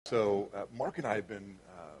Mark and I have been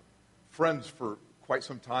friends for quite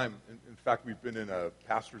some time. In fact, we've been in a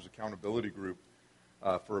pastor's accountability group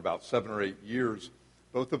for about 7 or 8 years.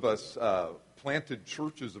 Both of us planted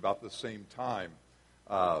churches about the same time.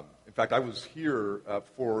 In fact, I was here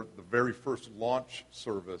for the very first launch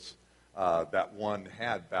service that one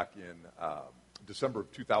had back in December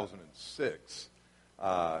of 2006.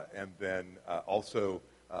 And then also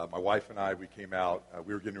my wife and I, we came out,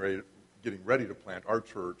 we were getting ready to plant our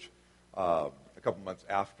church a couple months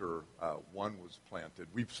after one was planted.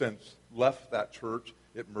 We've since left that church.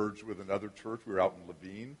 It merged with another church. We were out in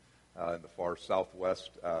Levine in the far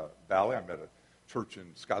southwest valley. I'm at a church in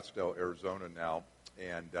Scottsdale, Arizona now.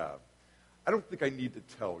 And I don't think I need to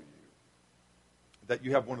tell you that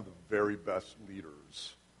you have one of the very best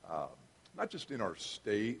leaders, not just in our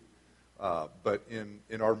state, but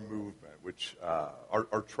in our movement, which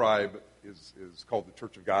our tribe is called the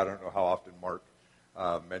Church of God. I don't know how often Mark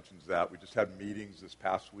mentions that. We just had meetings this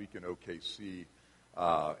past week in OKC,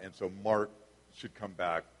 and so Mark should come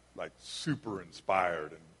back like super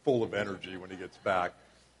inspired and full of energy when he gets back,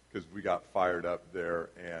 because we got fired up there.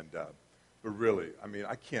 And but really, I mean,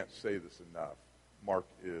 I can't say this enough. Mark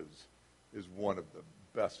is one of the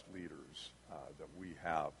best leaders that we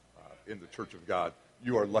have in the Church of God.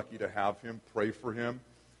 You are lucky to have him. Pray for him.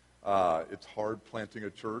 It's hard planting a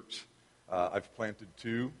church. I've planted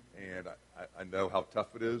 2, and I know how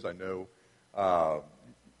tough it is. I know,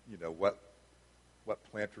 what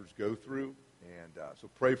planters go through. And so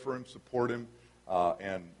pray for him, support him,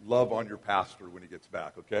 and love on your pastor when he gets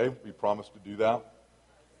back, okay? We promise to do that?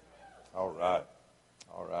 All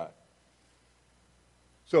right.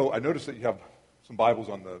 So I noticed that you have some Bibles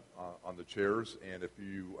on the chairs, and if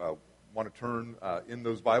you want to turn in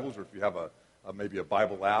those Bibles, or if you have maybe a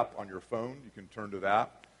Bible app on your phone, you can turn to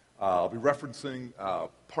that. I'll be referencing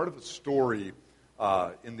part of a story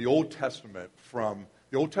in the Old Testament from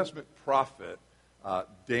the Old Testament prophet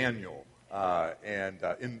Daniel, and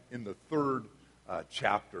in the 3rd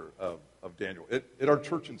chapter of Daniel. At our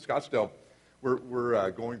church in Scottsdale,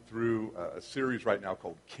 we're going through a series right now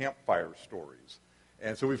called Campfire Stories.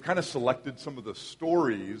 And so we've kind of selected some of the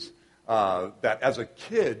stories that as a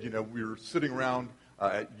kid, we were sitting around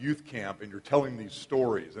at youth camp and you're telling these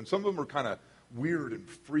stories. And some of them are kind of weird and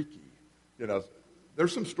freaky.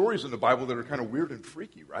 There's some stories in the Bible that are kind of weird and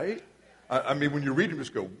freaky, right? I mean, when you read them, you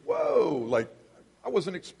just go, whoa, like, I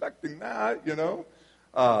wasn't expecting that,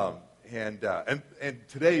 And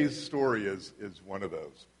today's story is one of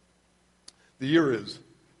those. The year is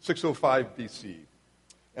 605 BC,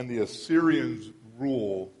 and the Assyrians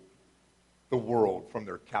rule the world from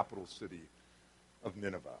their capital city of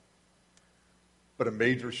Nineveh. But a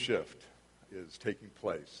major shift is taking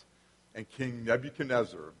place, and King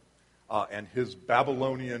Nebuchadnezzar and his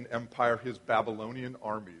Babylonian empire, his Babylonian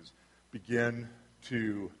armies, begin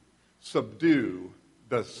to subdue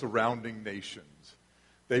the surrounding nations.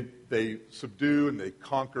 They subdue and they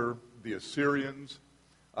conquer the Assyrians,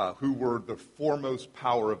 who were the foremost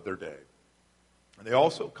power of their day. And they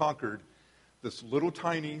also conquered this little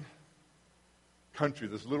tiny country,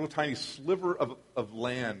 this little tiny sliver of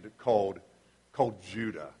land called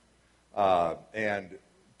Judah. And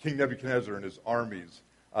King Nebuchadnezzar and his armies,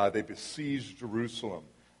 they besiege Jerusalem.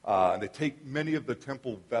 And they take many of the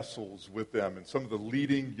temple vessels with them and some of the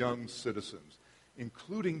leading young citizens,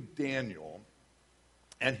 including Daniel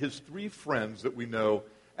and his 3 friends that we know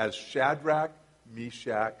as Shadrach,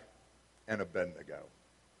 Meshach, and Abednego.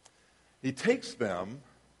 He takes them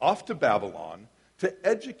off to Babylon to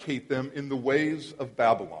educate them in the ways of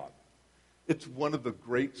Babylon. It's one of the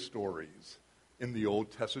great stories in the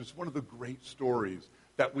Old Testament. It's one of the great stories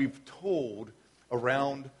that we've told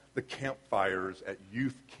around the campfires at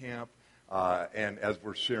youth camp, and as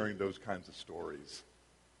we're sharing those kinds of stories.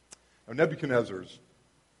 Now, Nebuchadnezzar's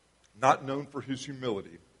not known for his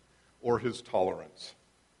humility or his tolerance.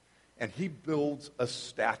 And he builds a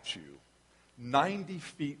statue 90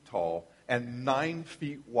 feet tall and 9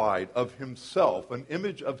 feet wide of himself, an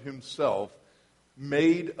image of himself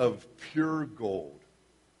made of pure gold.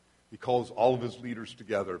 He calls all of his leaders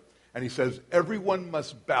together, and he says, everyone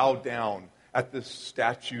must bow down at this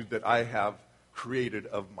statue that I have created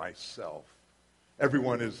of myself.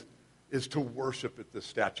 Everyone is to worship at this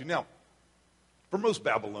statue. Now, for most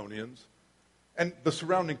Babylonians and the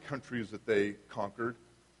surrounding countries that they conquered,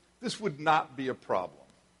 this would not be a problem.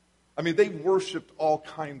 I mean, they worshipped all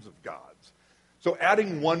kinds of gods. So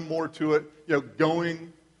adding one more to it,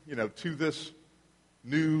 going, to this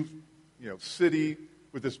new, city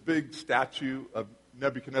with this big statue of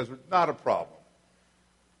Nebuchadnezzar, not a problem.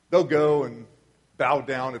 They'll go and bow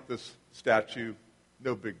down at this statue,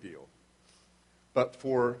 no big deal. but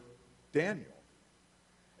for Daniel.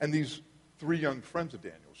 And these three young friends of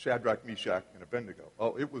Daniel, Shadrach, Meshach, and Abednego,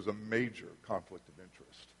 oh, it was a major conflict of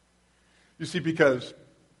interest. You see, because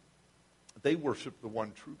they worshiped the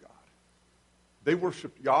one true God. They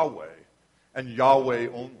worshiped Yahweh and Yahweh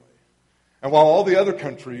only. And while all the other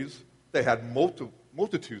countries, they had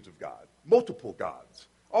multitudes of gods, multiple gods,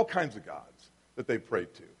 all kinds of gods that they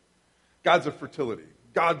prayed to. Gods of fertility,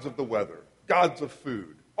 gods of the weather, gods of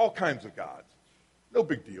food, all kinds of gods. No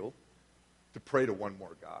big deal to pray to one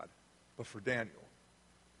more God. But for Daniel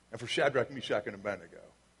and for Shadrach, Meshach, and Abednego,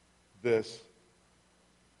 this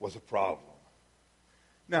was a problem.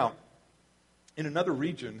 Now, in another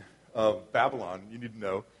region of Babylon, you need to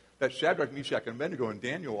know that Shadrach, Meshach, and Abednego and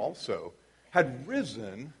Daniel also had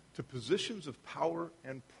risen to positions of power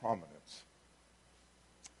and prominence.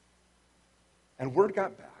 And word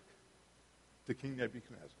got back to King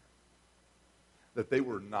Nebuchadnezzar that they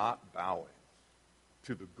were not bowing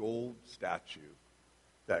to the gold statue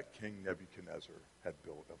that King Nebuchadnezzar had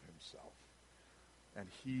built of himself. And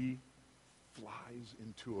he flies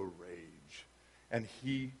into a rage, and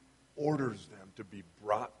he orders them to be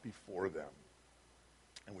brought before them.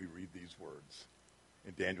 And we read these words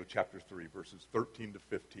in Daniel chapter 3, verses 13 to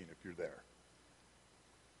 15, if you're there.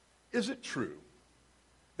 Is it true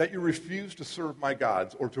that you refuse to serve my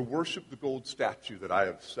gods or to worship the gold statue that I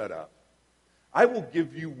have set up? I will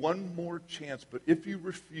give you one more chance, but if you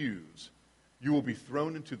refuse, you will be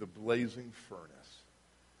thrown into the blazing furnace.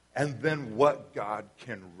 And then what God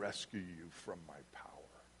can rescue you from my power?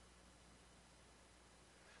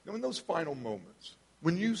 Now, in those final moments,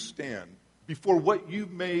 when you stand before what you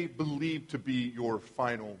may believe to be your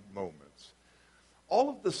final moments, all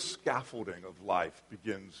of the scaffolding of life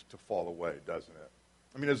begins to fall away, doesn't it?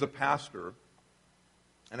 I mean, as a pastor,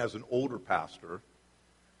 and as an older pastor,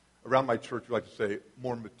 around my church we like to say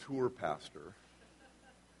more mature pastor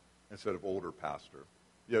instead of older pastor.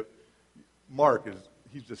 Yeah, Mark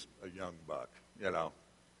he's just a young buck, you know.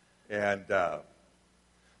 And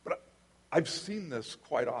but I've seen this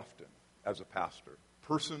quite often as a pastor.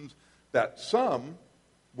 Persons that some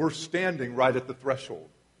were standing right at the threshold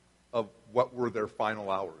of what were their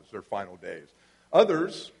final hours, their final days.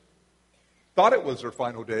 Others thought it was their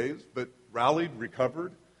final days, but rallied,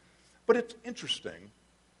 recovered. But it's interesting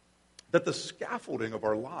that the scaffolding of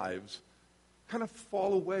our lives kind of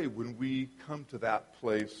fall away when we come to that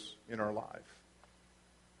place in our life.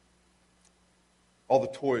 All the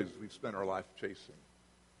toys we've spent our life chasing,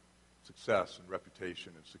 success and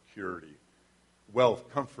reputation and security, wealth,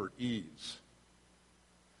 comfort, ease,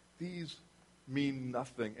 these mean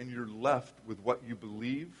nothing, and you're left with what you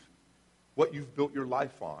believe, what you've built your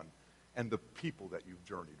life on, and the people that you've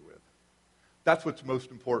journeyed with. That's what's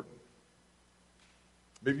most important.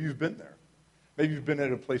 Maybe you've been there. Maybe you've been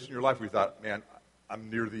at a place in your life where you thought, man, I'm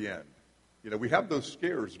near the end. You know, we have those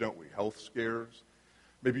scares, don't we? Health scares.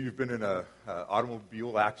 Maybe you've been in an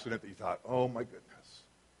automobile accident that you thought, oh my goodness,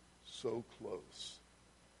 so close.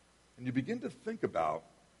 And you begin to think about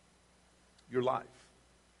your life.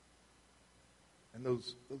 And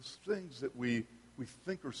those things that we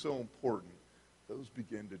think are so important, those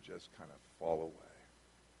begin to just kind of fall away.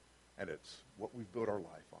 And it's what we've built our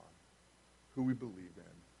life on, who we believe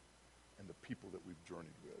in, and the people that we've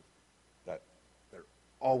journeyed with, that they're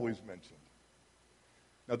always mentioned.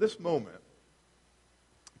 Now, this moment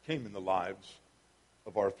came in the lives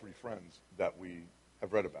of our three friends that we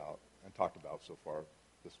have read about and talked about so far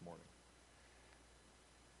this morning.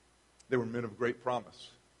 They were men of great promise,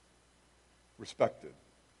 respected.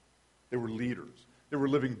 They were leaders. They were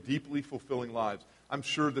living deeply fulfilling lives. I'm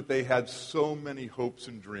sure that they had so many hopes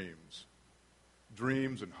and dreams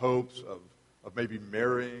and hopes of maybe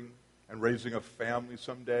marrying and raising a family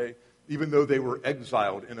someday. Even though they were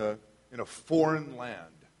exiled in a foreign land,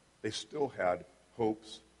 they still had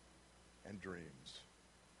hopes and dreams.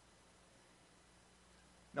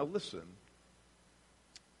 Now listen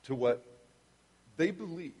to what they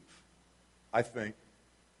believe, I think,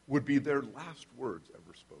 would be their last words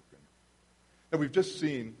ever spoken. Now we've just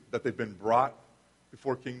seen that they've been brought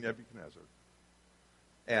before King Nebuchadnezzar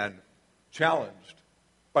and challenged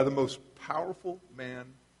by the most powerful man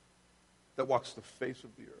that walks the face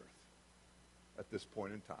of the earth at this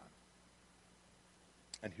point in time.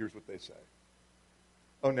 And here's what they say.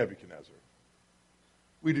 "O Nebuchadnezzar,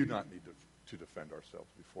 we do not need to defend ourselves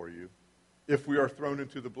before you. If we are thrown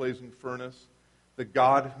into the blazing furnace, the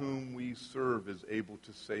God whom we serve is able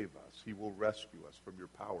to save us. He will rescue us from your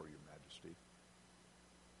power, your majesty."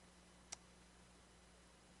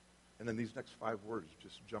 And then these next 5 words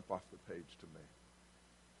just jump off the page to me.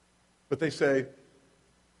 But they say,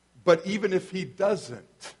 "But even if he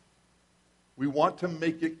doesn't, We want to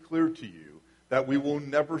make it clear to you that we will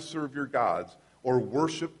never serve your gods or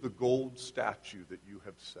worship the gold statue that you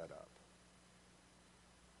have set up.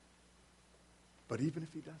 But even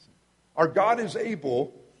if he doesn't, our God is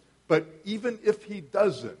able, but even if he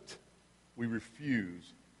doesn't, we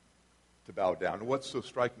refuse to bow down. And what's so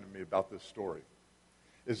striking to me about this story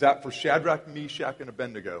is that for Shadrach, Meshach, and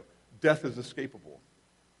Abednego, death is escapable.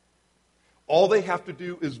 All they have to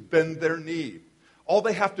do is bend their knee. All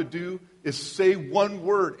they have to do is say one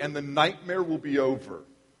word, and the nightmare will be over.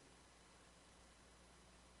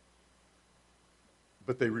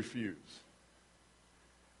 But they refuse.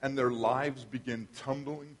 And their lives begin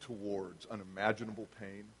tumbling towards unimaginable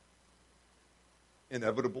pain,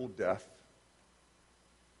 inevitable death.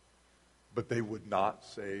 But they would not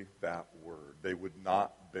say that word. They would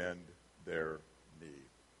not bend their knee.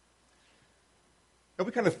 And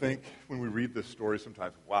we kind of think when we read this story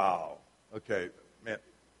sometimes, wow, okay, man,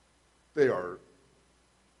 they are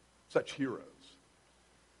such heroes.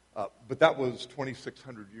 But that was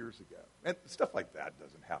 2,600 years ago. And stuff like that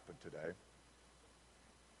doesn't happen today.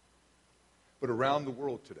 But around the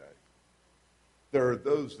world today, there are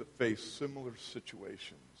those that face similar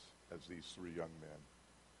situations as these three young men.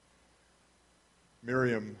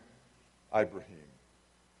 Miriam Ibrahim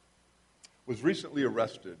was recently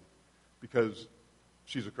arrested because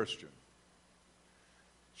she's a Christian.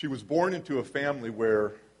 She was born into a family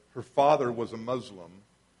where her father was a Muslim,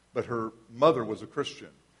 but her mother was a Christian.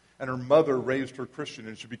 And her mother raised her Christian,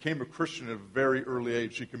 and she became a Christian at a very early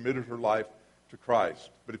age. She committed her life to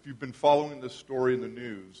Christ. But if you've been following this story in the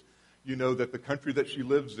news, you know that the country that she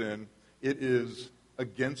lives in, it is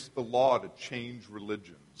against the law to change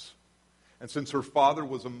religions. And since her father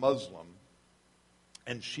was a Muslim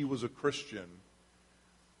and she was a Christian,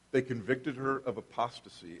 they convicted her of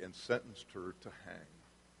apostasy and sentenced her to hang.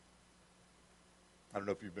 I don't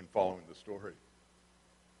know if you've been following the story.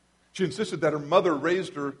 She insisted that her mother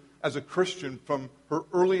raised her as a Christian from her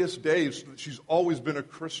earliest days, so that she's always been a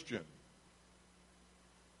Christian,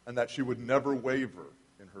 and that she would never waver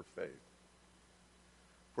in her faith.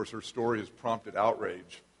 Of course, her story has prompted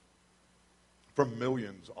outrage from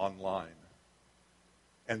millions online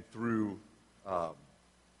and through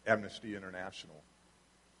Amnesty International.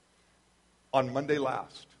 On Monday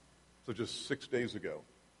last, so just 6 days ago,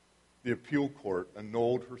 the appeal court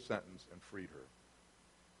annulled her sentence and freed her.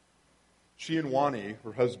 She and Wani,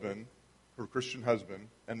 her husband, her Christian husband,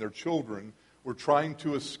 and their children were trying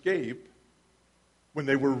to escape when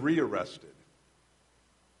they were rearrested,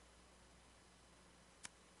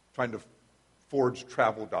 trying to forge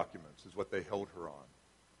travel documents is what they held her on.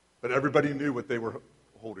 But everybody knew what they were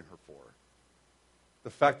holding her for. The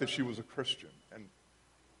fact that she was a Christian, and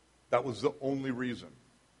that was the only reason.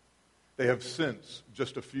 They have since,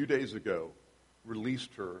 just a few days ago,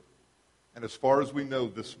 released her, and as far as we know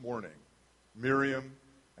this morning, Miriam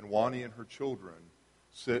and Wani and her children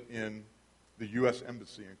sit in the U.S.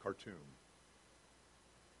 Embassy in Khartoum.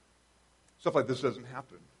 Stuff like this doesn't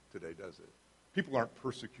happen today, does it? People aren't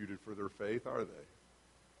persecuted for their faith, are they?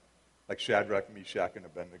 Like Shadrach, Meshach, and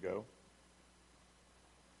Abednego.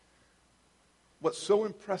 What so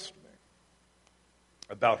impressed me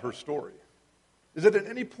about her story is that at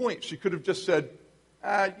any point she could have just said,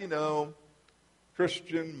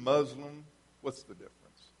 Christian, Muslim, what's the difference?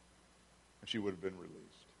 And she would have been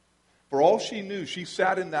released. For all she knew, she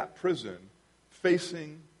sat in that prison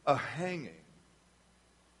facing a hanging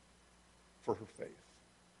for her faith.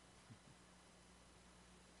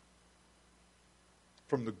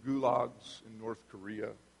 From the gulags in North Korea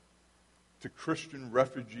to Christian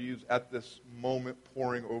refugees at this moment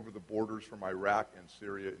pouring over the borders from Iraq and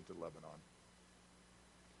Syria into Lebanon.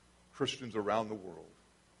 Christians around the world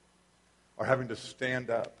are having to stand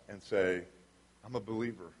up and say, I'm a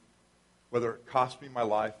believer. Whether it cost me my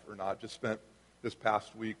life or not. Just spent this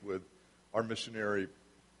past week with our missionary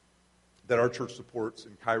that our church supports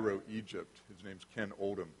in Cairo, Egypt. His name's Ken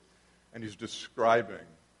Oldham. And he's describing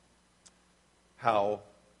how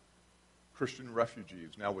Christian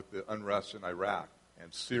refugees, now with the unrest in Iraq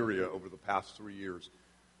and Syria over the past 3 years,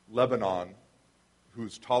 Lebanon,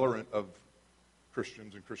 who's tolerant of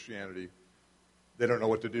Christians and Christianity, they don't know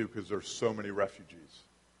what to do because there's so many refugees.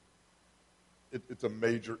 It's a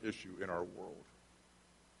major issue in our world.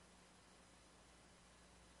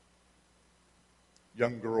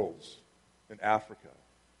 Young girls in Africa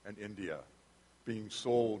and India being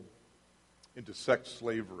sold into sex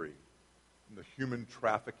slavery and the human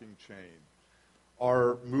trafficking chain.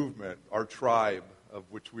 Our movement, our tribe, of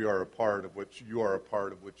which we are a part, of which you are a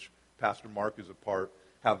part, of which Pastor Mark is a part,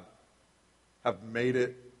 have made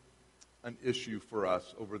it an issue for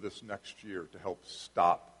us over this next year to help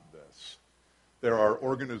stop this. There are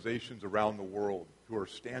organizations around the world who are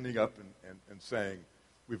standing up and saying,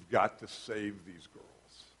 we've got to save these girls.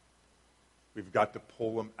 We've got to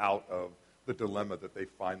pull them out of the dilemma that they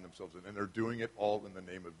find themselves in. And they're doing it all in the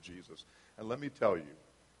name of Jesus. And let me tell you,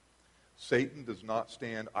 Satan does not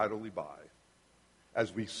stand idly by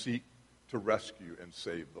as we seek to rescue and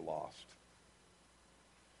save the lost.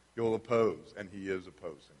 He'll oppose, and he is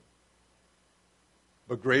opposing.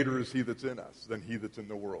 But greater is he that's in us than he that's in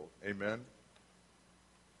the world. Amen?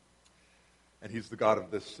 And he's the God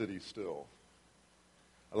of this city still.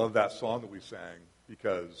 I love that song that we sang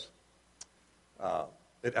because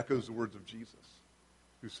it echoes the words of Jesus,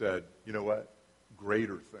 who said, you know what?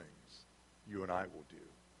 Greater things you and I will do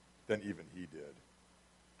than even he did.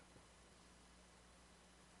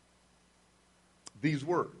 These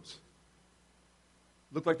words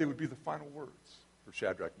look like they would be the final words for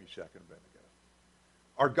Shadrach, Meshach, and Abednego.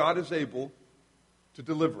 Our God is able to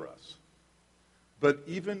deliver us, but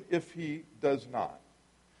even if he does not.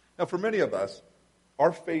 Now, for many of us,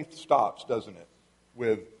 our faith stops, doesn't it,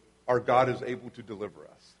 with our God is able to deliver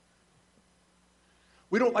us.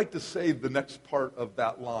 We don't like to say the next part of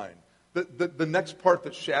that line, the next part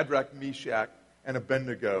that Shadrach, Meshach, and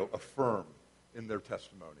Abednego affirm in their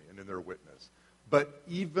testimony and in their witness. But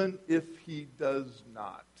even if he does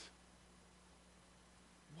not,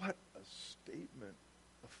 what a statement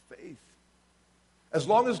of faith. As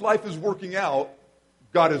long as life is working out,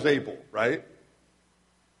 God is able, right?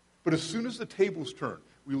 But as soon as the tables turn,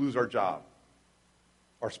 we lose our job.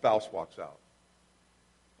 Our spouse walks out.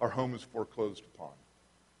 Our home is foreclosed upon.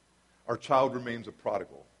 Our child remains a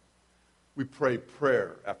prodigal. We pray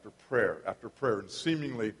prayer after prayer after prayer, and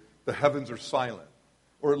seemingly the heavens are silent.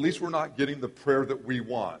 Or at least we're not getting the prayer that we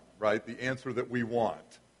want, right? The answer that we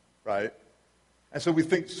want, right? And so we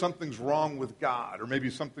think something's wrong with God, or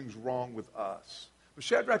maybe something's wrong with us. But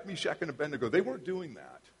Shadrach, Meshach, and Abednego, they weren't doing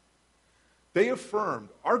that. They affirmed,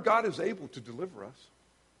 our God is able to deliver us.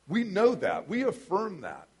 We know that. We affirm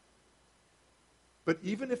that. But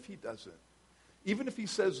even if he doesn't, even if he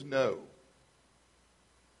says no,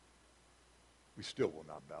 we still will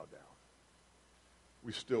not bow down.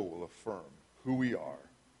 We still will affirm who we are,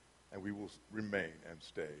 and we will remain and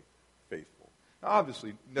stay faithful. Now,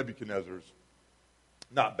 obviously, Nebuchadnezzar's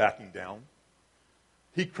not backing down.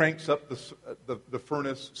 He cranks up the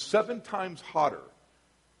furnace 7 times hotter,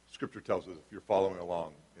 Scripture tells us, if you're following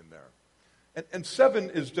along in there. And 7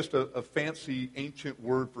 is just a fancy ancient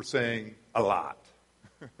word for saying a lot.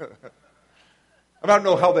 I don't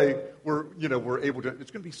know how they were able to.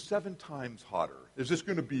 It's going to be 7 times hotter. It's just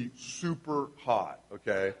going to be super hot,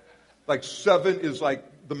 okay? Like 7 is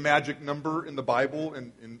like the magic number in the Bible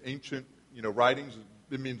and in ancient, writings.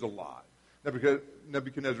 It means a lot.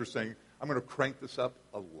 Nebuchadnezzar is saying, I'm going to crank this up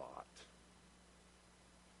a lot.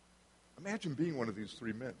 Imagine being one of these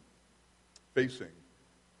 3 men facing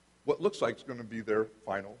what looks like is going to be their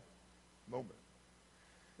final moment.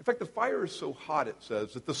 In fact, the fire is so hot, it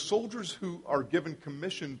says, that the soldiers who are given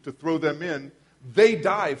commission to throw them in, they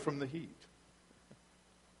die from the heat.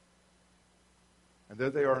 And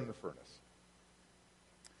there they are in the furnace,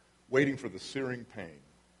 waiting for the searing pain,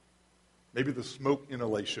 maybe the smoke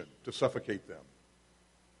inhalation to suffocate them.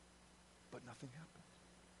 But nothing happens.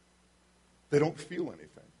 They don't feel anything.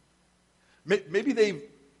 Maybe they've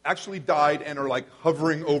actually died and are like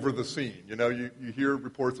hovering over the scene. You hear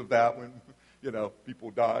reports of that when, people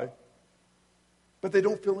die. But they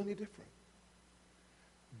don't feel any different.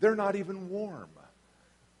 They're not even warm.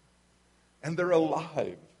 And they're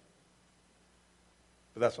alive.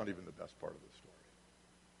 But that's not even the best part of the story.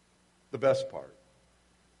 The best part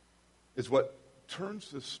is what turns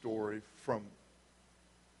this story from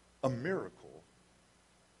a miracle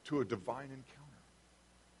to a divine encounter.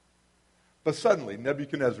 But suddenly,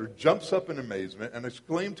 Nebuchadnezzar jumps up in amazement and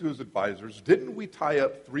exclaimed to his advisors, didn't we tie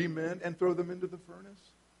up 3 men and throw them into the furnace?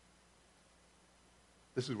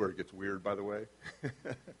 This is where it gets weird, by the way.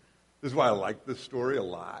 This is why I like this story a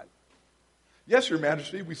lot. Yes, Your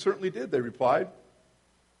Majesty, we certainly did, they replied.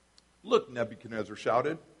 Look, Nebuchadnezzar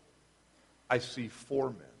shouted, I see 4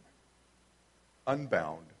 men,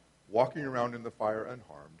 unbound, walking around in the fire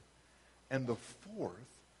unharmed, and the 4th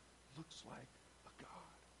looks like a god.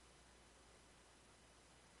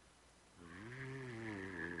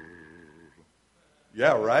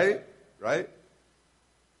 Yeah, right? Right?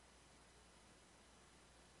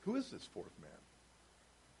 Who is this 4th man?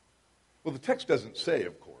 Well, the text doesn't say,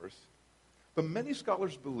 of course, but many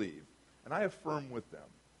scholars believe, and I affirm with them,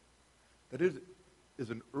 that it is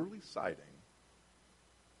an early sighting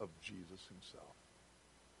of Jesus himself,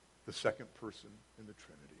 the second person in the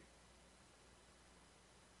Trinity.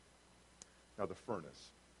 Now, the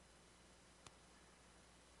furnace.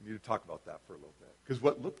 need to talk about that for a little bit. Because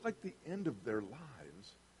what looked like the end of their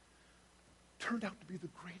lives turned out to be the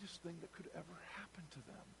greatest thing that could ever happen to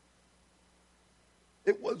them.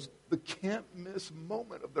 It was the can't-miss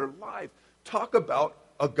moment of their life. Talk about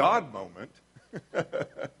a God moment,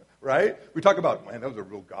 right? We talk about, man, that was a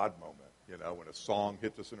real God moment, when a song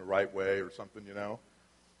hits us in the right way or something,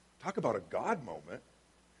 Talk about a God moment.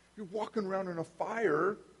 You're walking around in a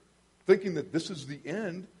fire thinking that this is the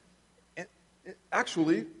end, and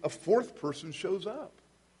actually a fourth person shows up.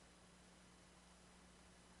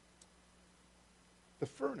 The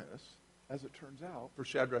furnace, as it turns out, for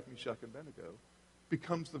Shadrach, Meshach, and Abednego,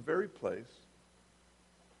 becomes the very place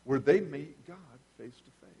where they meet God face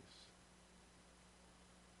to face.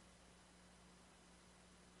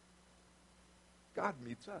 God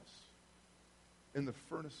meets us in the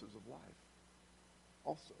furnaces of life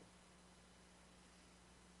also.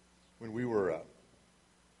 When we were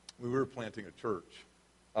planting a church,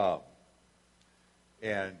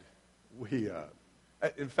 and we,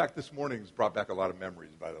 in fact, this morning's brought back a lot of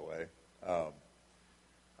memories, by the way.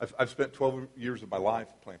 I've spent 12 years of my life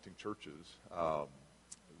planting churches.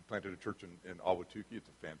 Planted a church in Ahwatukee. It's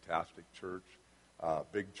a fantastic church,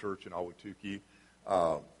 big church in Ahwatukee.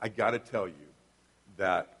 I got to tell you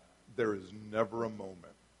that there is never a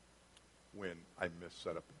moment when I miss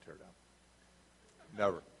setup and tear down.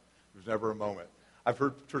 Never. There's never a moment. I've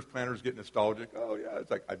heard church planters get nostalgic. Oh, yeah, it's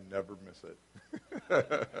like I never miss it.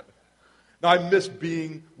 Now, I miss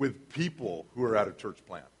being with people who are at a church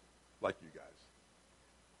plant, like you guys,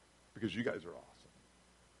 because you guys are awesome.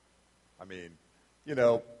 I mean,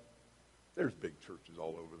 there's big churches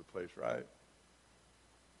all over the place, right?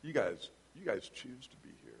 You guys choose to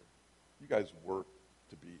be here. You guys work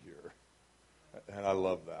to be here, and I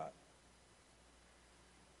love that.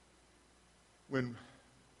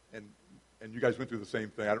 And you guys went through the same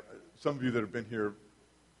thing. Some of you that have been here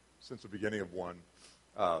since the beginning of one,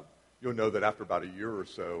 you'll know that after about a year or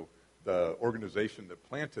so, the organization that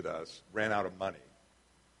planted us ran out of money.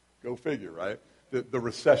 Go figure, right? The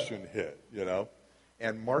recession hit,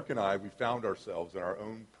 And Mark and I, we found ourselves in our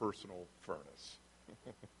own personal furnace.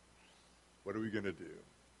 What are we going to do?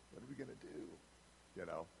 What are we going to do? You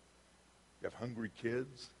have hungry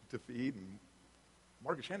kids to feed, and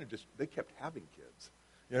Mark and Shannon they kept having kids.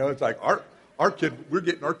 It's like our kid, we're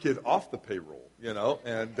getting our kid off the payroll,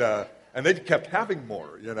 and they kept having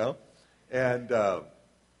more, and God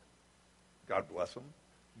bless them.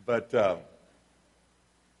 But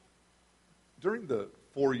during the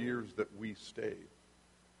 4 years that we stayed,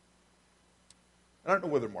 I don't know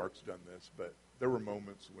whether Mark's done this, but there were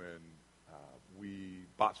moments when we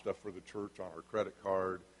bought stuff for the church on our credit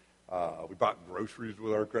card. We bought groceries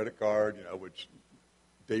with our credit card, which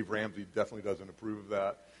Dave Ramsey definitely doesn't approve of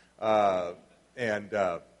that. But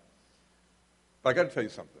I got to tell you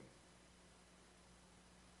something.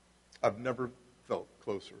 I've never felt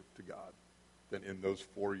closer to God than in those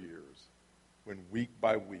 4 years when week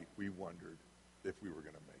by week we wondered if we were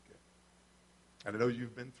going to make it. And I know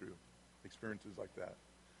you've been through experiences like that.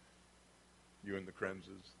 You and the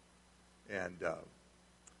Krenzes. And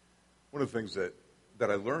one of the things that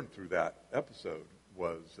I learned through that episode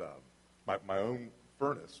was my own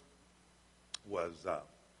furnace was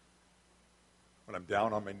when I'm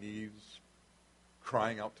down on my knees,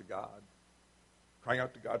 crying out to God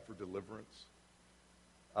for deliverance,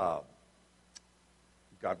 God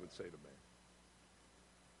would say to me,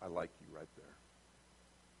 I like you right there.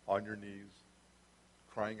 On your knees,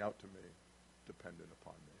 crying out to me, dependent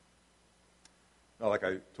upon me. Now, like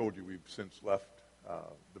I told you, we've since left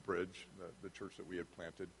the bridge, the church that we had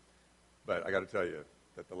planted. But I got to tell you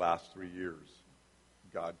that the last 3 years,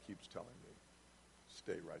 God keeps telling me,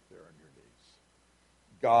 stay right there on your knees.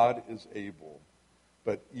 God is able,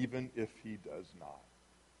 but even if he does not,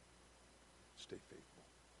 stay faithful.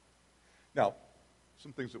 Now,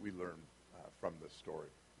 some things that we learned from this story.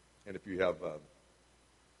 And if you have, I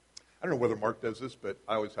don't know whether Mark does this, but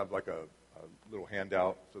I always have like a little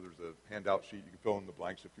handout. So there's a handout sheet. You can fill in the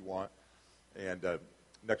blanks if you want. And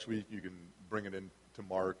next week you can bring it in to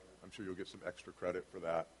Mark. I'm sure you'll get some extra credit for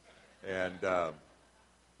that. And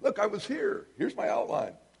look, I was here. Here's my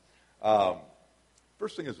outline.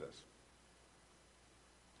 First thing is this.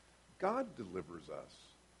 God delivers us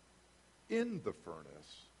in the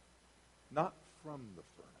furnace, not from the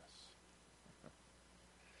furnace.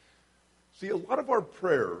 See, a lot of our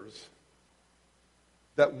prayers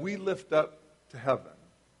that we lift up to heaven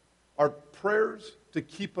are prayers to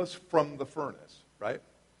keep us from the furnace, right?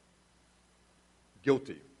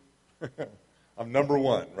 Guilty. I'm number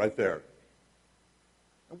one right there.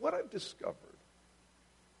 And what I've discovered,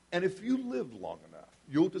 and if you live long enough,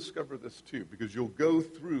 you'll discover this too, because you'll go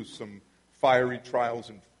through some fiery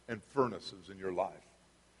trials and furnaces in your life.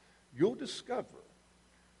 You'll discover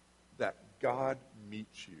that God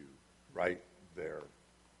meets you right there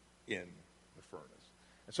in the furnace.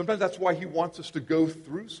 And sometimes that's why he wants us to go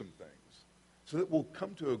through some things, so that we'll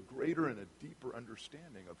come to a greater and a deeper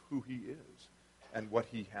understanding of who he is and what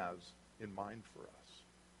he has in mind for us.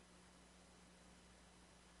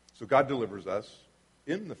 So God delivers us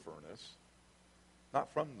in the furnace,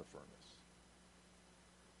 not from the furnace.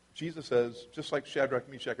 Jesus says, just like Shadrach,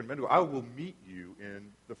 Meshach, and Abednego, I will meet you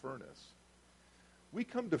in the furnace. We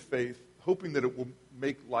come to faith hoping that it will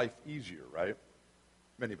make life easier, right?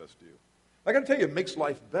 Many of us do. I got to tell you, it makes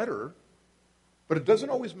life better, but it doesn't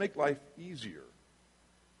always make life easier.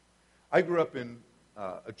 I grew up in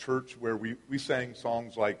a church where we sang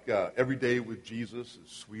songs like, Every Day with Jesus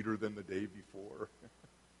is Sweeter Than the Day Before.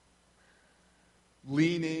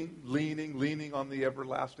 Leaning on the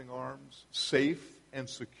everlasting arms, safe and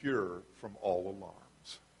secure from all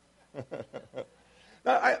alarms.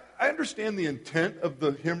 Now, I understand the intent of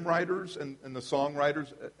the hymn writers and the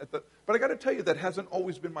songwriters, but I got to tell you, that hasn't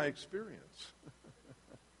always been my experience.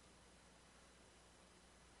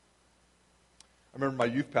 I remember my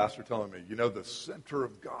youth pastor telling me, the center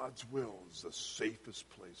of God's will is the safest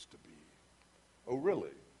place to be. Oh, really?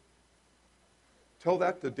 Tell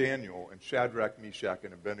that to Daniel and Shadrach, Meshach,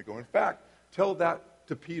 and Abednego. In fact, tell that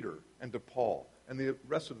to Peter and to Paul and the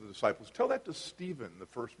rest of the disciples. Tell that to Stephen, the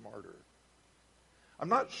first martyr. I'm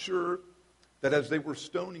not sure that as they were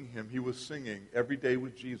stoning him, he was singing, Every Day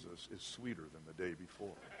with Jesus is Sweeter Than the Day Before.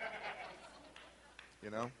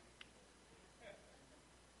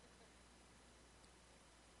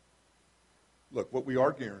 Look, what we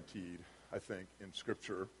are guaranteed, I think, in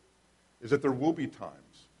Scripture is that there will be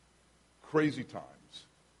times, crazy times,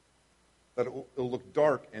 that it'll look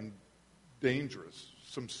dark and dangerous,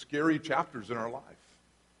 some scary chapters in our life.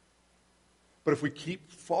 But if we keep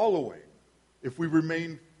following, if we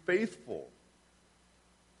remain faithful,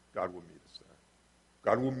 God will meet us there.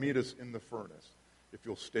 God will meet us in the furnace if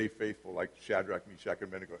you'll stay faithful like Shadrach, Meshach, and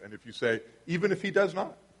Abednego. And if you say, even if he does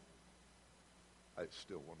not, I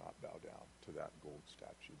still will not bow down to that gold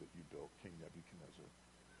statue that you built, King Nebuchadnezzar.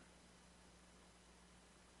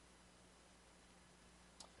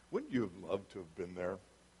 Wouldn't you have loved to have been there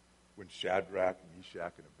when Shadrach,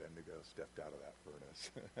 Meshach, and Abednego stepped out of that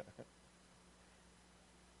furnace?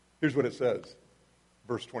 Here's what it says,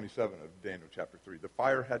 verse 27 of Daniel chapter 3. The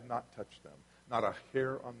fire had not touched them. Not a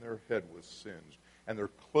hair on their head was singed, and their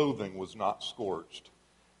clothing was not scorched.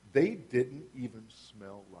 They didn't even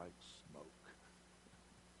smell like smoke.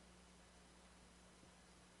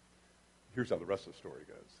 Here's how the rest of the story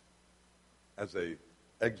goes. As they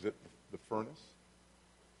exit the furnace,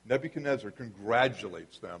 Nebuchadnezzar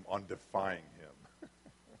congratulates them on defying him.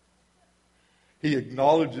 He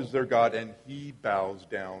acknowledges their God, and he bows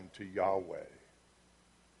down to Yahweh.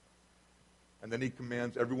 And then he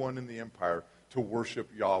commands everyone in the empire to worship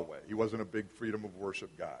Yahweh. He wasn't a big freedom of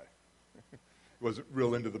worship guy. He wasn't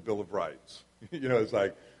real into the Bill of Rights. It's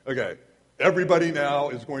like, okay, everybody now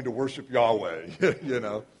is going to worship Yahweh,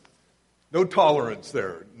 No tolerance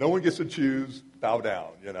there. No one gets to choose, bow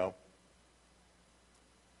down, Then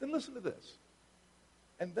listen to this.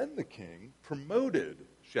 And then the king promoted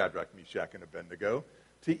Shadrach, Meshach, and Abednego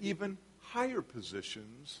to even higher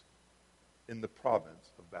positions in the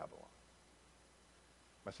province of Babylon.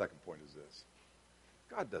 My second point is this.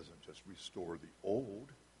 God doesn't just restore the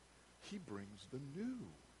old. He brings the new.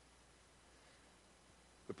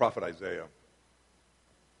 The prophet Isaiah,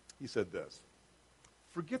 he said this.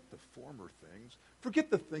 Forget the former things.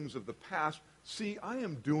 Forget the things of the past. See, I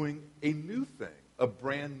am doing a new thing, a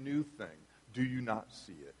brand new thing. Do you not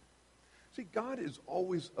see it? See, God is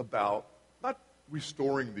always about not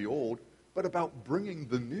restoring the old, but about bringing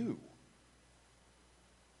the new.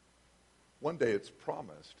 One day it's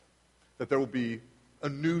promised that there will be a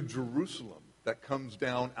new Jerusalem that comes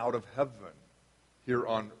down out of heaven here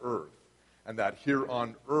on earth. And that here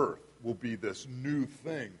on earth will be this new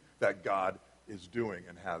thing that God is doing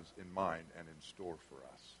and has in mind and in store for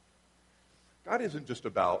us. God isn't just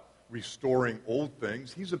about restoring old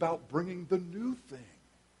things. He's about bringing the new thing.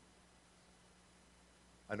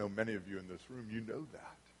 I know many of you in this room, you know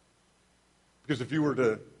that. Because if you were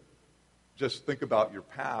to just think about your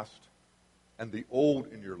past and the old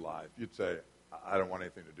in your life, you'd say, I don't want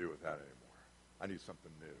anything to do with that anymore. I need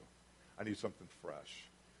something new. I need something fresh.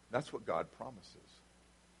 That's what God promises.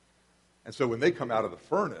 And so when they come out of the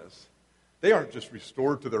furnace, they aren't just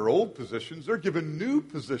restored to their old positions. They're given new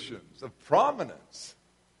positions of prominence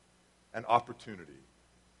and opportunity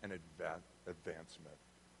and advancement.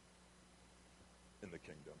 in the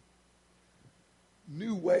kingdom.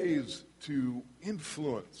 New ways to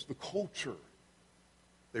influence the culture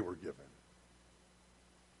they were given.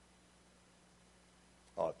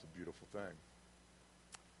 Oh, it's a beautiful thing.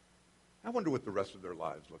 I wonder what the rest of their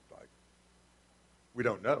lives looked like. We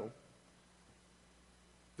don't know.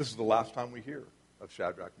 This is the last time we hear of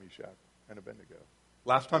Shadrach, Meshach, and Abednego.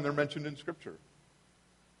 Last time they're mentioned in Scripture.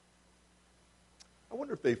 I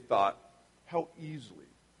wonder if they thought how easily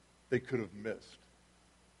they could have missed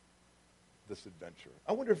this adventure.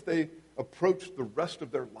 I wonder if they approached the rest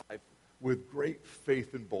of their life with great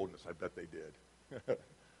faith and boldness. I bet they did.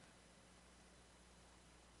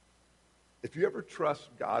 If you ever trust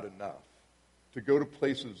God enough to go to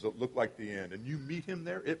places that look like the end and you meet him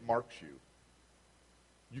there, it marks you.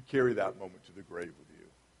 You carry that moment to the grave with you.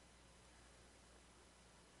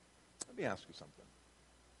 Let me ask you something.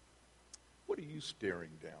 What are you staring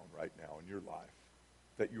down right now in your life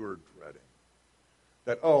that you are dreading?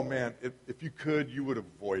 That, oh man, if you could, you would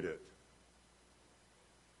avoid it.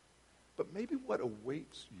 But maybe what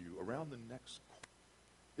awaits you around the next corner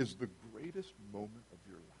is the greatest moment of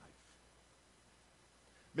your life.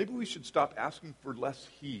 Maybe we should stop asking for less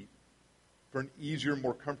heat, for an easier,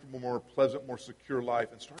 more comfortable, more pleasant, more secure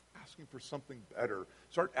life, and start asking for something better.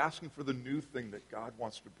 Start asking for the new thing that God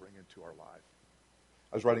wants to bring into our life.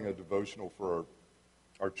 I was writing a devotional for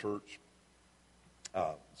our church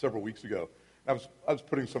several weeks ago. I was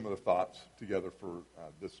putting some of the thoughts together for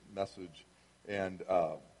this message, and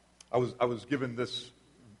I was given this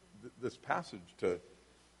passage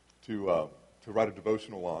to write a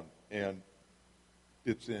devotional on, and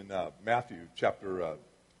it's in Matthew chapter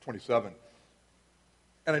 27.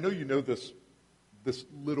 And I know you know this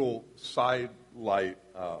little side light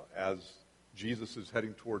as Jesus is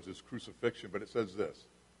heading towards his crucifixion, but it says this.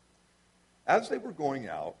 As they were going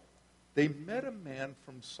out, they met a man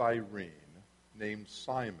from Cyrene named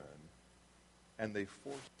Simon, and they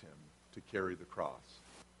forced him to carry the cross.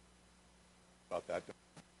 About that.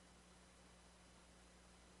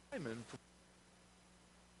 Simon,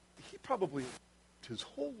 he probably his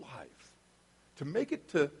whole life to make it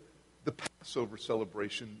to the Passover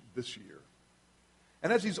celebration this year.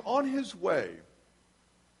 And as he's on his way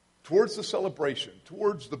towards the celebration,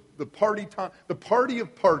 towards the party time, the party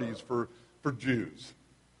of parties for Jews,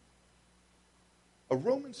 a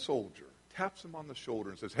Roman soldier taps him on the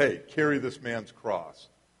shoulder and says, "Hey, carry this man's cross."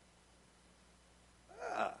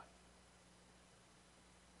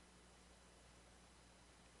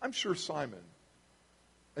 I'm sure Simon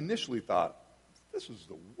initially thought, this is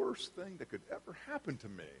the worst thing that could ever happen to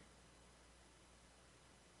me.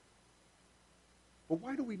 But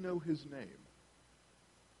why do we know his name?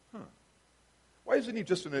 Why isn't he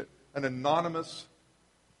just an anonymous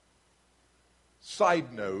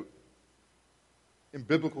side note in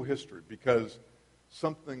biblical history? Because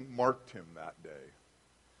something marked him that day.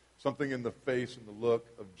 Something in the face and the look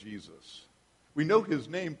of Jesus. We know his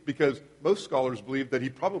name because most scholars believe that he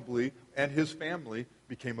probably and his family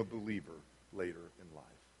became a believer later in life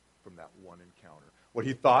from that one encounter. What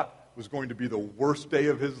he thought was going to be the worst day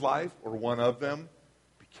of his life, or one of them,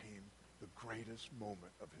 became the greatest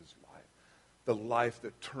moment of his life. The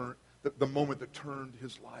moment that turned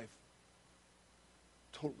his life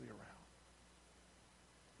totally around.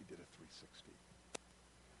 He did a 360.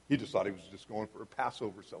 He just thought he was just going for a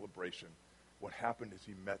Passover celebration. What happened is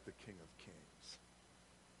he met the King of Kings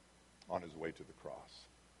on his way to the cross.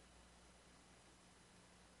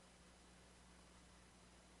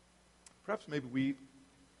 Perhaps maybe we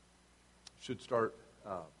should start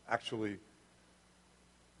actually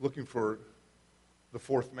looking for the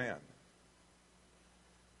fourth man.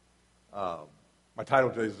 My title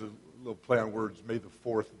today is a little play on words, "May the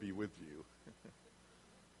fourth be with you."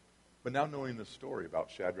 But now knowing the story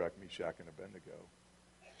about Shadrach, Meshach, and Abednego,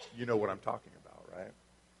 you know what I'm talking about, right?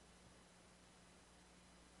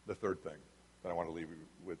 The third thing that I want to leave you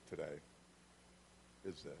with today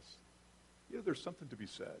is this. There's something to be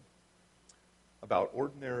said about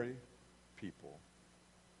ordinary people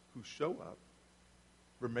who show up,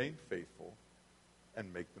 remain faithful,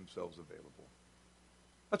 and make themselves available.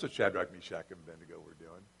 That's what Shadrach, Meshach, and Abednego were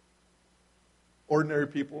doing. Ordinary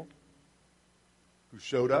people who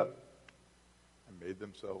showed up and made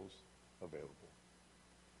themselves available.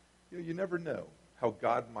 You never know how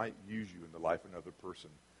God might use you in the life of another person.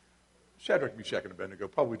 Shadrach, Meshach, and Abednego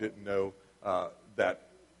probably didn't know that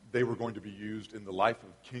they were going to be used in the life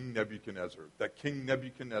of King Nebuchadnezzar. That King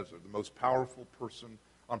Nebuchadnezzar, the most powerful person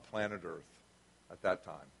on planet Earth at that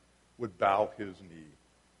time, would bow his knee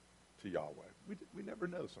to Yahweh. We never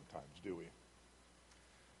know sometimes, do we?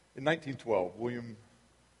 In 1912, William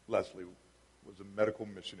Leslie was a medical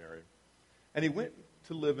missionary, And he went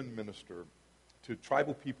to live and minister to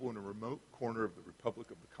tribal people in a remote corner of the Republic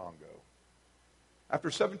of the Congo. After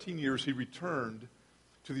 17 years, he returned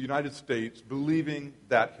to the United States believing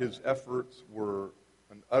that his efforts were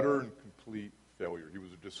an utter and complete failure. He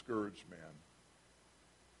was a discouraged man.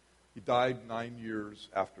 He died 9 years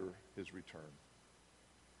after his return.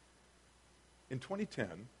 In 2010,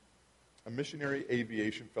 a missionary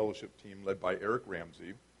aviation fellowship team led by Eric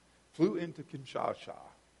Ramsey flew into Kinshasa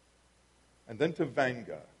and then to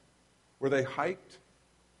Vanga, where they hiked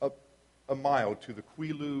up a mile to the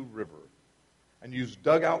Kwilu River and used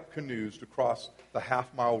dugout canoes to cross the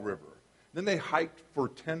half-mile river. Then they hiked for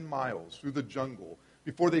 10 miles through the jungle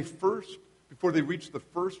before they reached the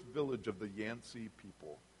first village of the Yansi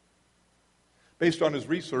people. Based on his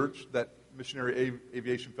research that Missionary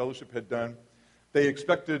Aviation Fellowship had done, they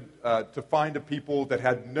expected to find a people that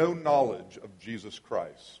had no knowledge of Jesus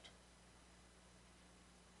Christ.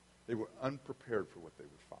 They were unprepared for what they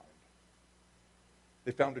would find.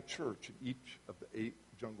 They found a church in each of the 8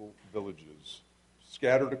 jungle villages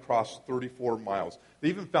scattered across 34 miles. They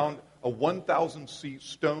even found a 1,000-seat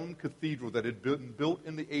stone cathedral that had been built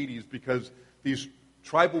in the 80s because these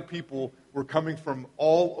tribal people were coming from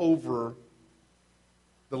all over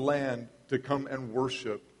the land to come and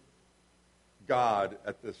worship God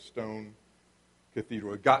at this stone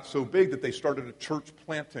cathedral. It got so big that they started a church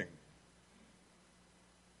planting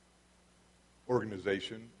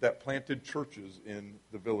organization that planted churches in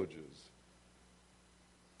the villages.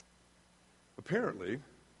 Apparently,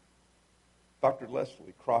 Dr.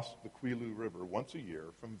 Leslie crossed the Kwilu River once a year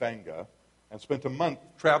from Vanga and spent a month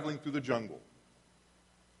traveling through the jungle,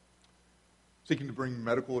 seeking to bring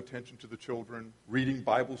medical attention to the children, reading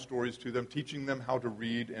Bible stories to them, teaching them how to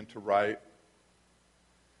read and to write.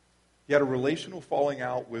 He had a relational falling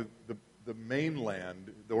out with the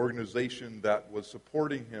mainland, the organization that was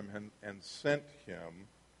supporting him and sent him.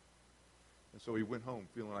 And so he went home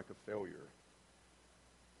feeling like a failure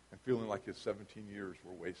and feeling like his 17 years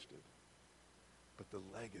were wasted. But the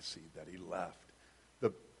legacy that he left,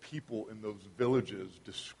 the people in those villages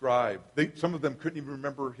described, some of them couldn't even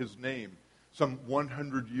remember his name some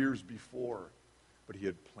 100 years before, but he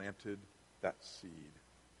had planted that seed.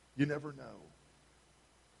 You never know.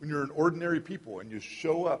 When you're an ordinary people and you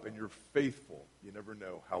show up and you're faithful, you never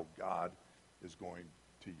know how God is going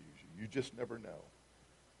to use you. You just never know.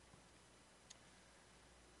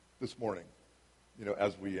 This morning,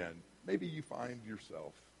 as we end, maybe you find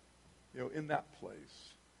yourself, in that place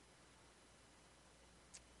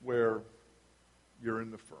where you're in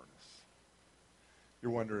the furnace.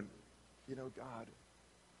 You're wondering, God,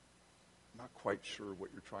 I'm not quite sure what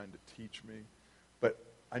you're trying to teach me, but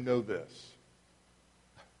I know this.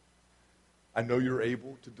 I know you're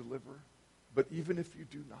able to deliver, but even if you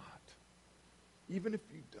do not, even if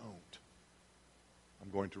you don't, I'm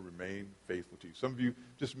going to remain faithful to you. Some of you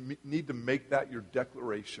just need to make that your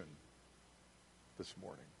declaration this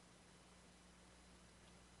morning.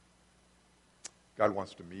 God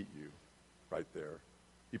wants to meet you right there.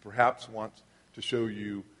 He perhaps wants to show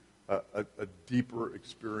you a deeper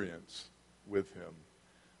experience with him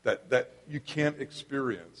that you can't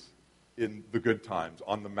experience in the good times,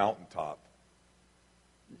 on the mountaintop.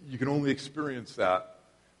 You can only experience that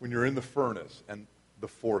when you're in the furnace and the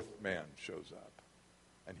fourth man shows up,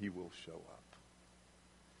 and he will show up.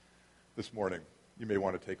 This morning, you may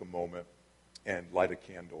want to take a moment and light a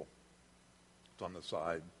candle. It's on the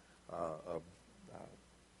side of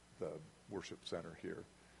the worship center here.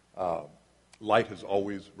 Light has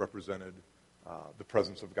always represented the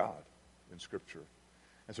presence of God in Scripture.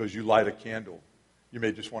 And so as you light a candle, you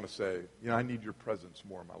may just want to say, I need your presence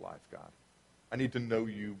more in my life, God. I need to know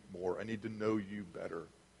you more. I need to know you better.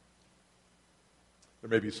 There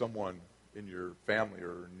may be someone in your family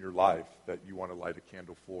or in your life that you want to light a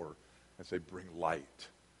candle for and say, bring light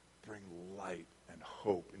and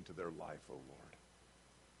hope into their life, O Lord.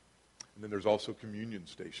 And then there's also communion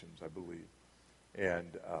stations, I believe.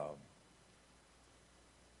 And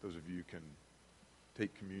those of you can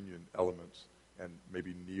take communion elements and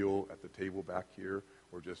maybe kneel at the table back here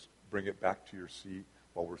or just bring it back to your seat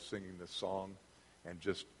while we're singing this song and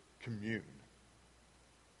just commune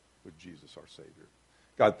with Jesus, our Savior.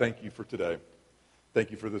 God, thank you for today.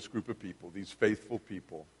 Thank you for this group of people, these faithful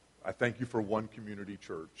people. I thank you for One Community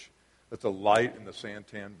Church that's a light in the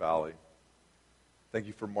Santan Valley. Thank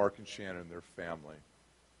you for Mark and Shannon and their family.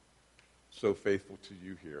 So faithful to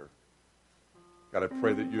you here. God, I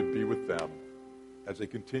pray that you would be with them as they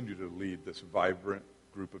continue to lead this vibrant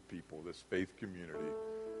group of people, this faith community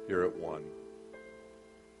here at One.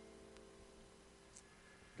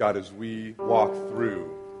 God, as we walk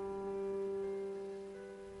through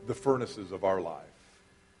the furnaces of our life,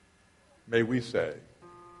 may we say,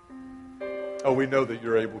 oh, we know that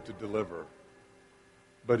you're able to deliver,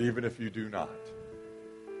 but even if you do not,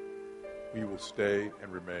 we will stay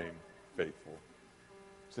and remain faithful.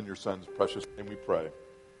 It's in your Son's precious name we pray.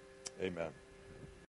 Amen.